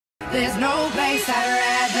There's no place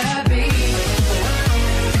I'd rather be.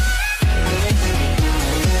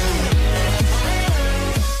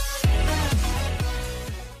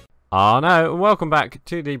 Oh no, welcome back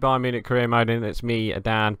to the Bayern Munich career mode, and it's me,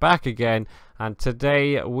 Dan, back again. And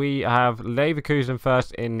today we have Leverkusen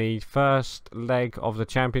first in the first leg of the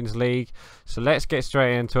Champions League. So let's get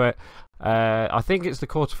straight into it. I think it's the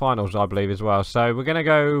quarterfinals, I believe, as well. So we're going to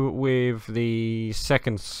go with the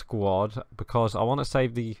second squad because I want to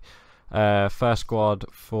save the first squad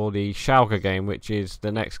for the Schalke game, which is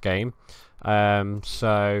the next game.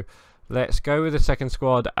 So let's go with the second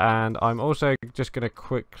squad, and I'm also just going to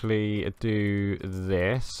quickly do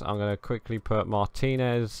this. I'm going to quickly put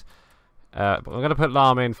Martinez. I'm going to put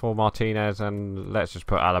Lam in for Martinez, and let's just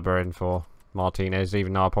put Alaba in for Martinez,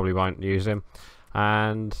 even though I probably won't use him.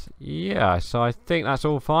 And yeah, so I think that's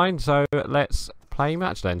all fine. So let's play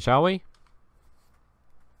match then, shall we?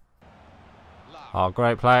 Oh,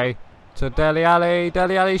 great play to Dele Alli.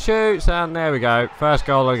 Dele Alli shoots, and there we go. First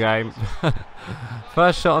goal of the game.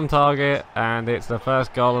 First shot on target, and it's the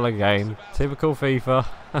first goal of the game. Typical FIFA.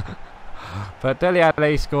 But Dele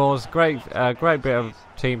Alli scores. Great bit of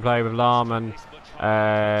team play with Lam, and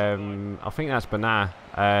I think that's Bernat.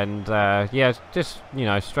 And yeah, just, you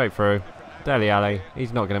know, straight through. Dele Alli,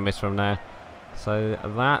 he's not going to miss from there. So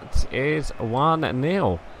that is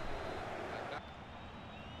 1-0.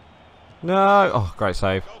 No! Oh, great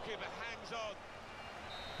save.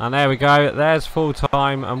 And there we go. There's full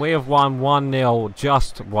time, and we have won 1-0.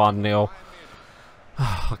 Just 1-0.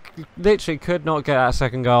 Literally could not get that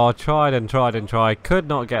second goal. I tried and tried and tried. Could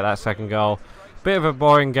not get that second goal. Bit of a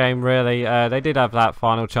boring game, really. They did have that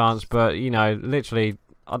final chance, but, you know, literally,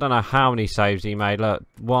 I don't know how many saves he made. Look,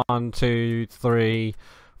 1, 2, 3,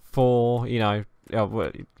 4. You know,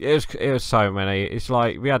 it was so many. It's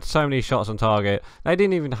like we had so many shots on target. They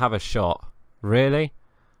didn't even have a shot. Really?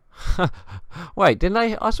 Wait, didn't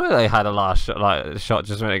they? I swear they had a last shot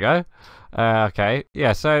just a minute ago. Okay,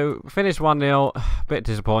 yeah. So finished 1-0. Bit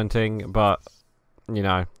disappointing, but you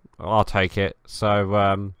know, I'll take it.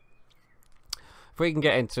 So if we can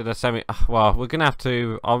get into the semi, well, we're gonna have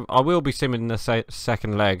to. I will be simming the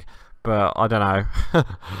second leg, but I don't know.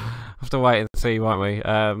 Have to wait and see, won't we?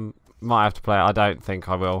 Might have to play it. I don't think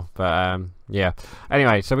I will, but yeah.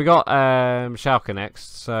 Anyway, so we got Schalke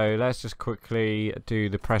next. So let's just quickly do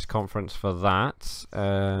the press conference for that.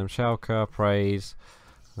 Schalke praise.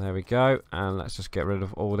 There we go, and let's just get rid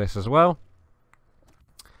of all this as well.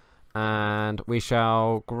 And we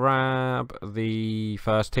shall grab the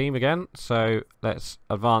first team again. So let's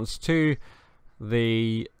advance to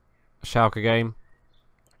the Schalke game.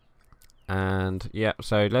 And yeah,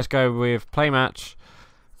 so let's go with play match.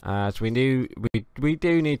 As we do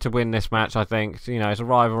need to win this match, I think. You know, it's a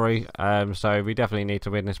rivalry, so we definitely need to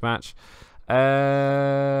win this match.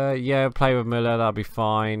 Yeah, play with Müller, that'll be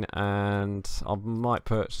fine. And I might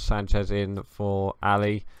put Sanchez in for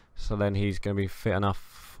Ali, so then he's going to be fit enough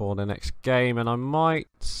for the next game. And I might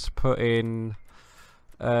put in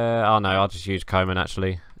oh no, I'll just use Coman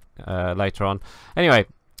actually later on. Anyway,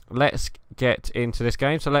 let's get into this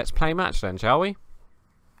game. So let's play match then, shall we?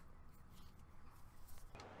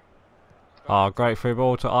 Oh, great free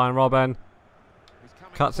ball to Iron Robben.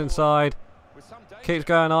 Cuts inside. Keeps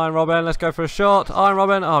going, Iron Robben. Let's go for a shot. Iron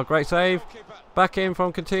Robben. Oh, great save. Back in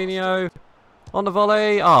from Coutinho. On the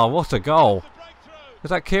volley. Oh, what a goal. Is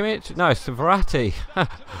that Kimmich? No, it's Verratti.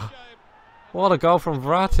 What a goal from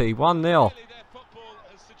Verratti. 1-0.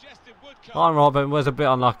 Iron Robben was a bit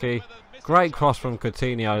unlucky. Great cross from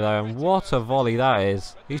Coutinho, though. And what a volley that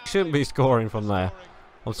is. He shouldn't be scoring from there.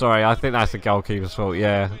 I'm sorry. I think that's the goalkeeper's fault.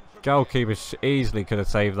 Yeah. Goalkeeper easily could have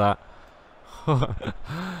saved that.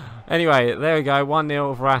 Anyway, there we go.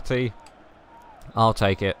 1-0 Verratti. I'll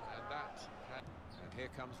take it.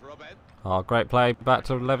 Oh, great play. Back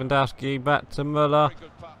to Lewandowski. Back to Müller.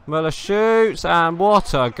 Müller shoots. And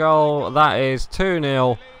what a goal. That is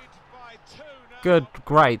 2-0. Good,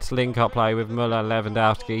 great link-up play with Müller and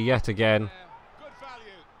Lewandowski yet again.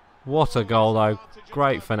 What a goal, though.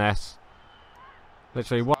 Great finesse.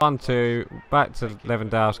 Literally 1-2, back to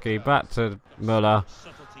Lewandowski, back to Müller.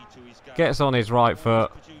 Gets on his right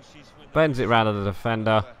foot, bends it round to the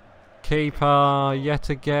defender. Keeper yet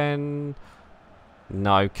again.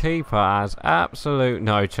 No, keeper has absolute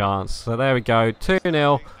no chance. So there we go,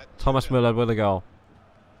 2-0. Thomas Müller with a goal.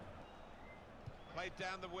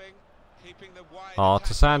 Oh,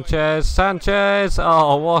 to Sanchez. Sanchez!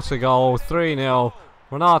 Oh, what a goal. 3-0.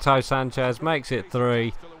 Renato Sanchez makes it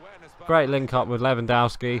 3. Great link up with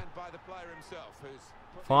Lewandowski.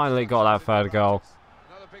 Finally got that third goal.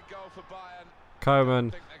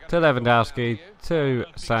 Coman to Lewandowski to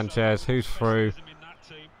Sanchez, who's through.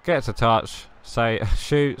 gets a touch,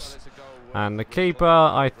 shoots, and the keeper,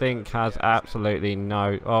 I think, has absolutely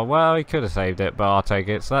no... Oh, well, he could have saved it, but I'll take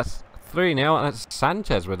it. So that's 3-0, and that's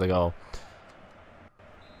Sanchez with the goal.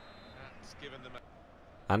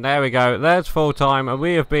 And there we go. There's full time, and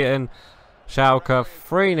we have beaten Schalke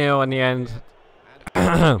 3-0 in the end.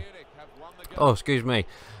 Oh, excuse me.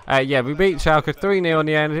 Yeah, we beat Schalke 3-0 in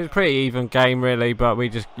the end. It was a pretty even game, really, but we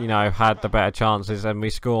just, you know, had the better chances and we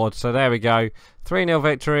scored. So there we go. 3-0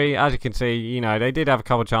 victory. As you can see, you know, they did have a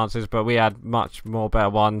couple of chances, but we had much more better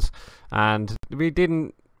ones. And we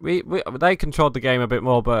didn't... They controlled the game a bit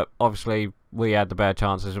more, but obviously we had the better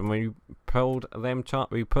chances, and we put them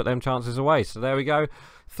chances away. So there we go.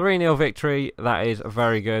 3-0 victory. That is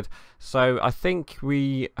very good. So I think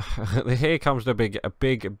we here comes the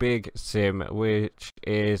big sim, which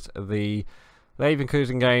is the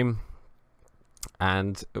Leverkusen game,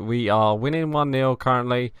 and we are winning 1-0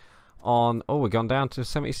 currently on... Oh, we've gone down to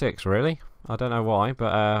 76. Really? I don't know why,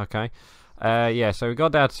 but okay. Yeah, so we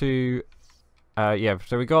got down to yeah,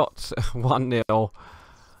 so we got 1-0.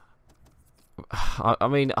 I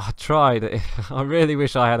mean, I tried. I really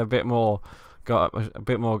wish I had got a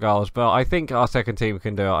bit more goals, but I think our second team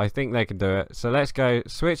can do it. I think they can do it. So let's go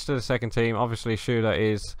switch to the second team. Obviously, Schuler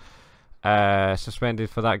is suspended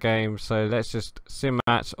for that game, so let's just sim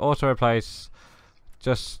match, auto replace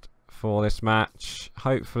just for this match.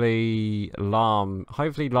 Hopefully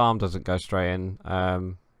Lahm doesn't go straight in.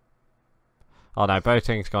 Oh no,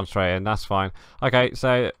 Boating's gone straight in. That's fine. Okay,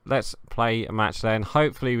 so let's play a match then.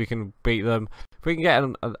 Hopefully we can beat them. If we can get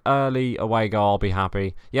an early away goal, I'll be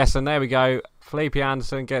happy. Yes, and there we go. Felipe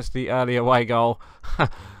Anderson gets the early away goal.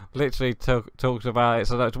 Literally talks about it.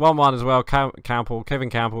 So that's 1-1 as well. Kevin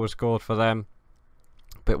Campbell has scored for them.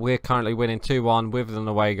 But we're currently winning 2-1 with an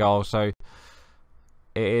away goal. So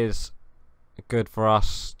it is good for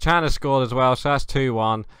us. Chan has scored as well. So that's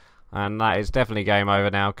 2-1. And that is definitely game over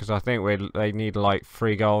now, because I think they need like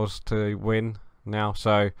 3 goals to win now.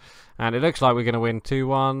 So, and it looks like we're going to win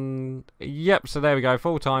 2-1. Yep, so there we go,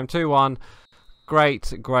 full time, 2-1. Great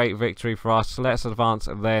victory for us. So let's advance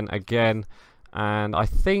then again. And I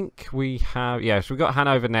think we have, yeah, so we've got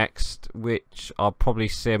Hanover next, which I'll probably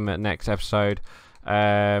sim at next episode. Who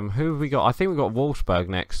have we got? I think we've got Wolfsburg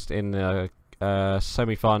next in the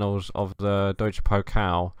semi-finals of the Deutsche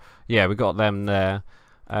Pokal. Yeah, we got them there.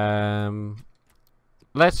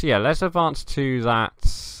 Let's advance to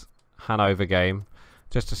that Hanover game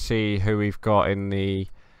just to see who we've got in the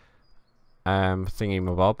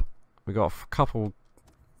thingy-mabob. We got a couple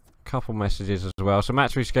messages as well. So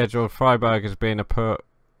match rescheduled. Freiburg has been put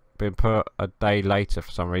a day later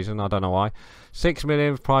for some reason. I don't know why. 6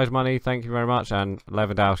 million prize money. Thank you very much. And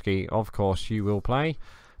Lewandowski, of course, you will play.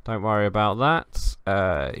 Don't worry about that.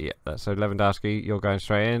 Yeah. So Lewandowski, you're going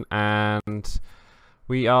straight in, and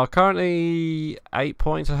we are currently 8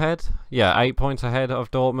 points ahead. Yeah, 8 points ahead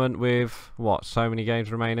of Dortmund with what, so many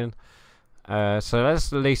games remaining. So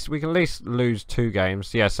we can at least lose 2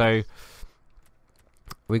 games. Yeah, so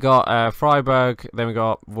we got Freiburg, then we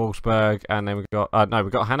got Wolfsburg, and then we got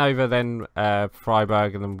we got Hanover, then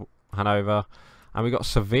Freiburg, and then Hanover, and we got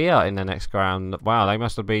Sevilla in the next round. Wow, they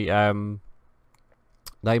must have beaten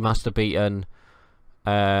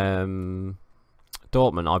Dortmund,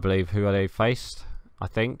 I believe, who they faced. I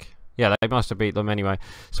think. Yeah, they must have beat them anyway.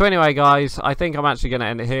 So anyway, guys, I think I'm actually going to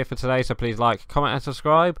end it here for today. So please like, comment, and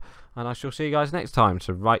subscribe. And I shall see you guys next time.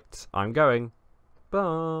 So right, I'm going.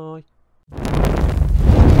 Bye.